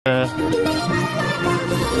I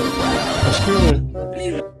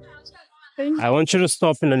want you to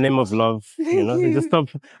stop in the name of love. You know, just stop.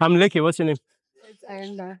 I'm Leke. What's your name? It's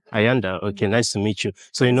Ayanda. Ayanda. Okay, nice to meet you.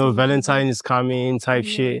 So, you know, Valentine is coming type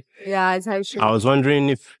shit. Yeah, type shit. I was wondering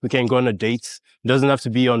if we can go on a date. It doesn't have to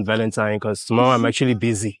be on Valentine because tomorrow I'm actually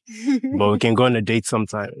busy. But we can go on a date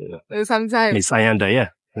sometime. You know? Sometime. It's Ayanda, yeah.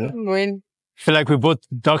 You know? When? I feel like we both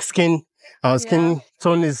dark skin. Our skin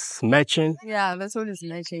tone is matching. Yeah, that's what is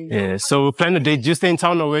matching. Yeah, so we plan a date. Do you stay in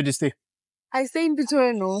town or where do you stay? I stay in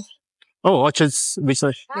Pretoria North. Oh, Orchards, which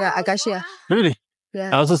side? Yeah, Acacia. Really?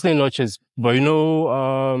 Yeah. I also stay in Orchards, but you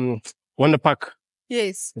know, Wonder Park.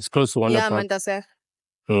 Yes. It's close to Wonder Park. Yeah, Mandasek.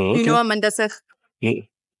 Okay. You know what Mandasek? Yeah.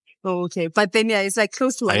 Oh, okay. But then, yeah, it's like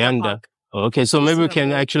close to Wonder Park. Oh, okay, so maybe we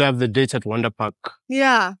can actually have the date at Wonder Park.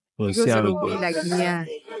 Yeah. We'll see how it goes. goes. Like, yeah.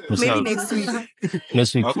 Maybe next week.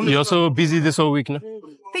 Next week. You're also busy this whole week, no?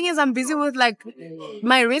 Thing is, I'm busy with like,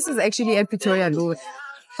 my race is actually at Pretoria North.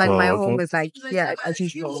 But my home is like, yeah, at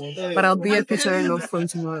usual. But I'll be at Pretoria North from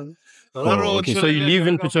tomorrow. Oh, okay. So you live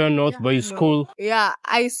in Pretoria North, but you school? Yeah,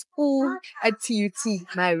 I school at TUT.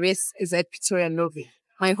 My race is at Pretoria North.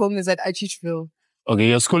 My home is at Achitchville. Okay,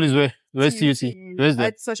 your school is where? Where's TUT? Where's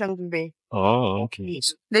that? At Soshanguve Bay. Oh, okay.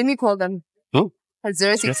 Let me call them. Oh? At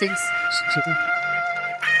 066.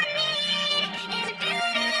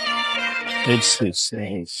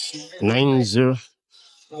 86890.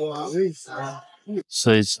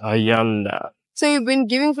 So it's Ayanda. So you've been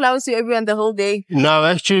giving flowers to everyone the whole day? No,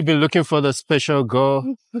 I've actually been looking for the special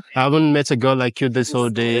girl. I haven't met a girl like you this whole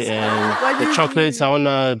day. And the chocolates, I want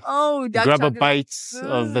to grab a bite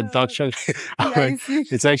of the dark chocolate.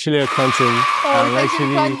 It's actually a content. I'm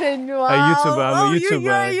actually a YouTuber. I'm a YouTuber.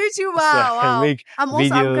 You're a YouTuber. So I I'm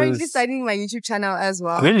currently starting my YouTube channel as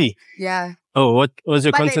well. Really? Yeah. Oh, what was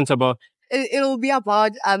your content about? It'll be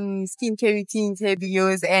about skincare routines, hair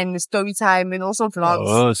videos, and story time, and also vlogs.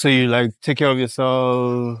 Oh, so you like take care of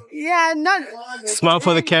yourself? Yeah, not smile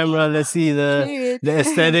for the camera. Let's see the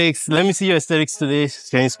aesthetics. Let me see your aesthetics today.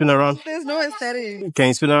 Can you spin around? There's no aesthetic. Can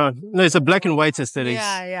you spin around? No, it's a black and white aesthetics.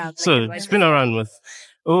 Yeah. So spin around with.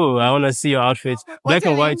 Oh, I want to see your outfit. Black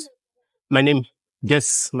and white. My name.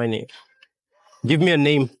 Guess my name. Give me a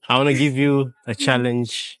name. I want to give you a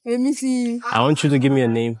challenge. Let me see. I want you to give me a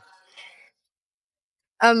name.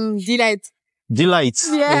 Delight. Delight.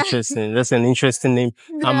 Yeah. Interesting. That's an interesting name.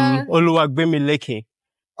 Yeah. Oluwagbemileke.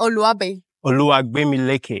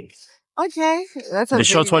 Oluwagbemileke. Okay. That's the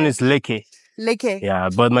short one is Leke. Leke. Yeah,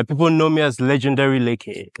 but my people know me as Legendary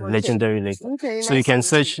Leke. Okay. Legendary Leke. Okay. So you can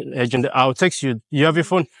search Legendary. I'll text you. You have your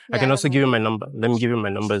phone? Yeah, I can also give you my number. Let me give you my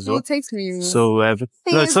number as well. You text me. So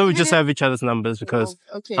we just have each other's numbers because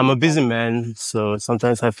I'm a busy man. So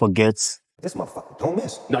sometimes I forget. This motherfucker don't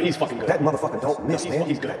miss. No, he's fucking good. That motherfucker don't miss, man.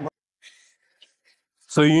 He's good.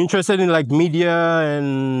 So you're interested in like media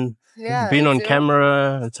and being on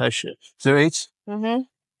camera and type shit? 08?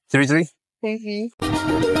 33?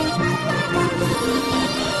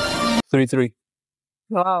 33.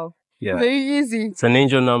 Wow. Yeah. Very easy. It's an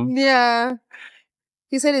angel number. Yeah.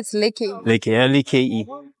 You said it's Leke. Leke, L-E-K-E.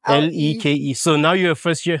 L-E-K-E. So now you're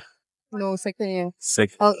first year? No, second year.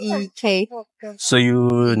 Second. L-E-K. So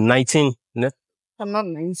you're 19, no? I'm not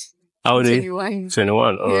 19. How old are you? 21.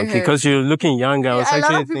 21. Oh, okay. Because you're looking younger. I was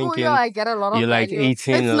actually thinking I get a lot of you're like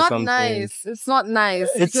 18 or something. It's not nice.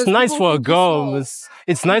 It's nice for a girl.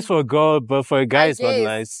 It's nice for a girl, but for a guy, it's not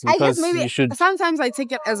nice. I guess maybe you should... sometimes I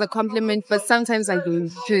take it as a compliment, but sometimes I don't.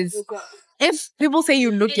 Because if people say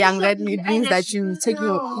you look young, that it means that you're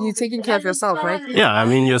taking care of yourself, right? Yeah, I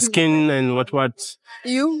mean your skin and what.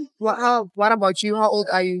 You? What about you? How old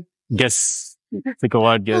are you? Guess. Take a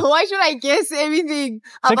wild guess. Why should I guess everything?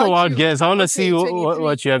 Take a wild guess. I want to see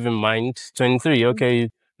what you have in mind. 23. Okay,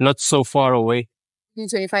 not so far away. You're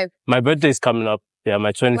 25. My birthday is coming up. Yeah,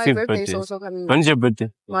 my 25th My birthday is also coming up. When's your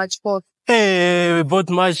birthday? March 4th. Hey, we both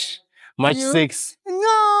March 6th. No.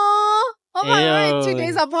 Oh my God, 2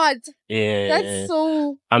 days apart. Yeah. That's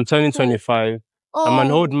so... I'm turning 25. Oh. I'm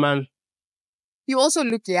an old man. You also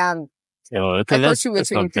look young. Okay, I thought you were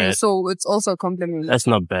 23, so it's also a compliment. That's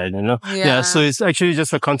not bad, you know? Yeah, so it's actually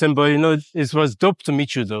just a content, but you know, it was dope to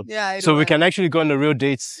meet you though. Yeah, so we can actually go on the real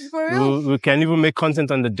dates. For real? We can even make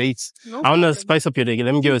content on the dates. I want to spice up your day.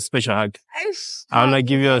 Let me give you a special hug. I want to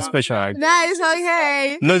give you a special hug. Nice,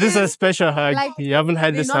 okay. No, this is a special hug. Like, you haven't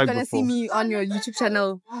had this hug before. You're not going to see me on your YouTube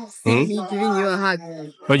channel, see me giving you a hug.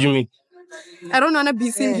 What do you mean? I don't want to be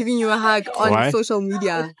seen giving you a hug on social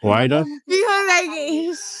media. Why not? Because like...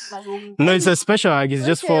 No, it's a special hug. It's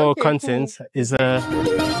just for content. Cool. It's a...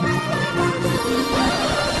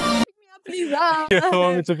 Please. You don't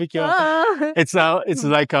want me to pick you up? It's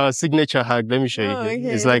like a signature hug. Let me show you. Okay,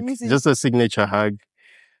 It's like just a signature hug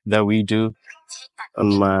that we do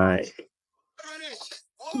on my.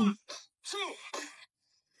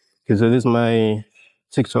 Okay, so this is my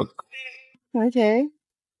TikTok. Okay.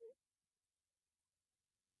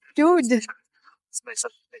 Dude.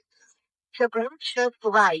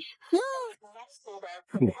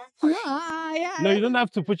 No, you don't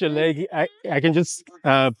have to put your leg. I can just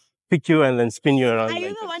pick you and then spin you around. Are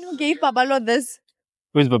you the one who gave Babalo this?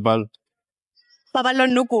 Who's Babal? Babalo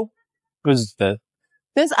Nuku. Who's that?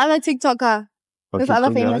 This other TikToker. This Okay,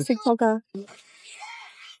 other famous TikToker.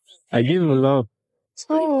 I give him love.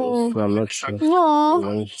 Oh. But I'm not sure.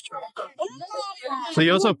 No. So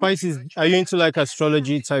you're also Pisces. Are you into like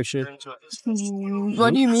astrology type shit?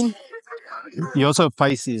 What do you mean? You're also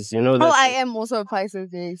Pisces, you know that. Oh, I am also a Pisces,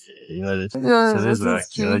 yes. You know this. Yeah, So this is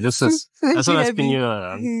like, you know, just as, that's what I spin you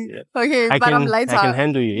around. Yeah. Okay, but I'm lighter. I can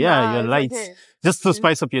handle you. Yeah, Nah, you're light. okay. Just to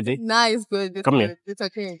spice up your day. Nah, it's good. It's Come good. here. It's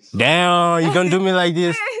okay. Damn, you gonna do me like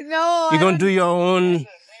this? No. You gonna do your own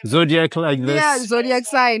zodiac like this? Yeah, zodiac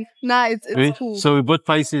sign. Nah, it's cool. So we both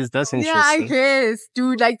Pisces. That's interesting. Yeah, I guess.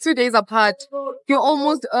 Dude, like 2 days apart.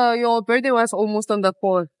 Your birthday was almost on the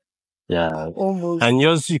 4th. Yeah. Almost. And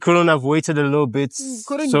yours, you couldn't have waited a little bit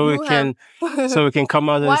so we can come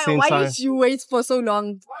out at the same time. Why did you wait for so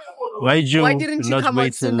long? Why didn't you not come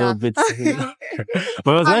wait out a little bit? But it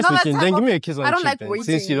was nice with you. Then give me a kiss on the cheek. like then. waiting.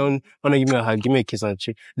 Since you don't want to give me a hug, give me a kiss on the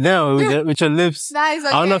cheek. Now with your lips. Nice,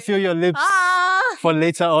 okay. I want to feel your lips for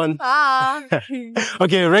later on.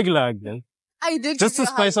 Okay, regular hug then. I did. Just to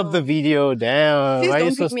spice up the video. Damn, Please why are you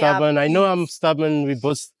don't so pick me up, stubborn? I know please. I'm stubborn. We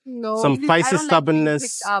both some I Pisces don't like stubbornness. being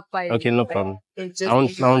picked up by Okay, no problem. Just I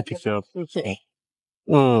won't pick you up. Okay.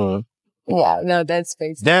 Mm. Yeah, no, that's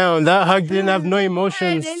face. Damn, that hug didn't have no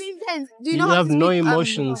emotions. Really intense. Do You you know how have to no speak,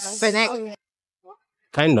 emotions. Benek?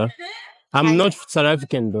 Kinda. I'm not South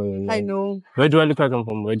African though. You know. I know. Where do I look like I'm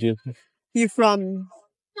from? Where do you? You from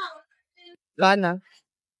Ghana?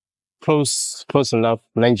 Close enough.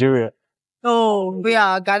 Nigeria. Oh,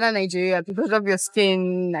 yeah, Ghana, Nigeria, because of your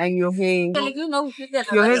skin and your hair.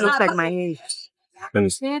 Your hair looks like my hair. Let me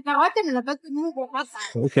see.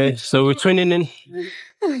 Okay, so we're twinning in.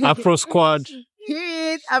 Afro Squad.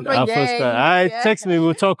 Hit, Afro Squad. Alright, text me,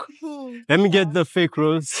 we'll talk. Let me get the fake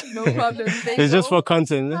rose. No problem. It's just for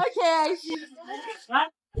content. Okay, I see.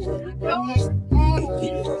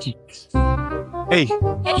 Hey,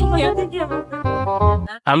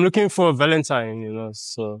 I'm looking for a Valentine, you know,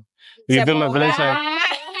 so you've been my Valentine.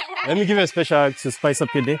 Let me give you a special hug to spice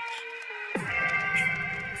up your day.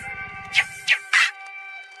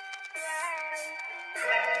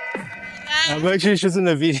 I'm actually shooting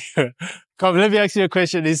a video. Come, let me ask you a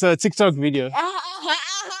question. It's a TikTok video.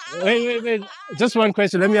 Wait. Just one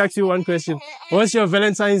question. Let me ask you one question. What's your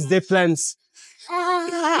Valentine's Day plans?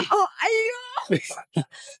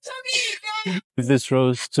 With this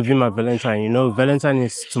rose to be my Valentine. You know, Valentine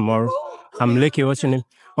is tomorrow. I'm Leke. What's your name?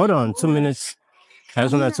 Hold on, 2 minutes. I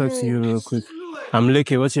just want to talk to you real quick. I'm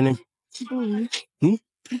Leke. What's your name?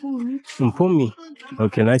 Mpumi.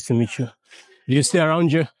 Okay, nice to meet you. Do you stay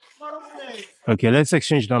around here? Okay, let's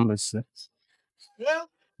exchange numbers.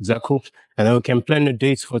 Is that cool? And then we can plan a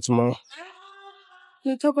date for tomorrow.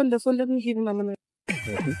 You talk on the phone. Let me give you my number.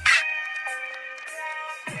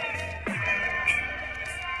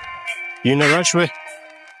 You in a rush? Where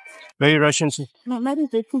are you rushing to? My mother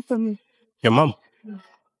is waiting for me. Your mom?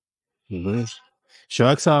 Mm-hmm. She'll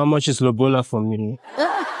ask her how much is Lobola from you.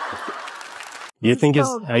 You think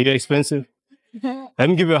are you expensive? Let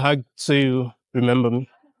me give you a hug so you remember me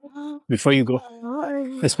before you go.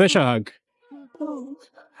 A special hug.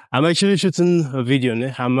 I'm actually shooting a video.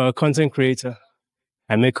 Ne? I'm a content creator.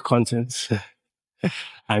 I make content.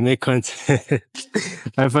 I make content.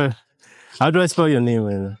 How do I spell your name?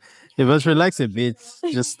 Man? It was relax a bit.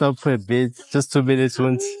 Just stop for a bit. Just 2 minutes.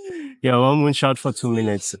 Yeah, one won't shout for 2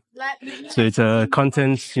 minutes. So it's a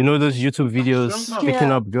content. You know those YouTube videos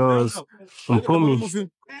picking up girls. Me.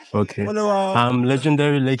 Okay.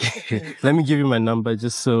 Legendary Lake. Let me give you my number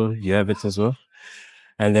just so you have it as well.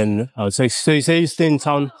 And then I'll say. So you say you stay in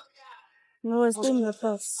town? No, I stay in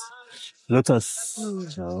Lotus. Lotus.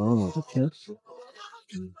 Oh, okay.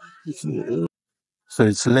 So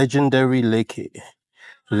it's Legendary Lake.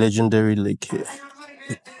 Legendary Lake.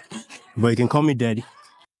 But you can call me Daddy.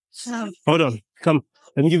 Hold on. Come.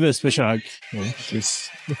 Let me give you a special hug. Just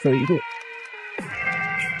before you go.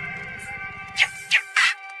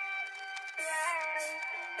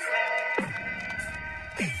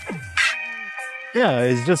 Yeah,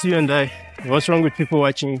 it's just you and I. What's wrong with people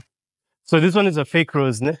watching? So this one is a fake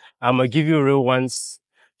rose, ne? I'm gonna give you real ones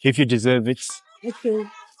if you deserve it. Okay.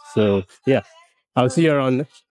 So yeah, I'll see you around.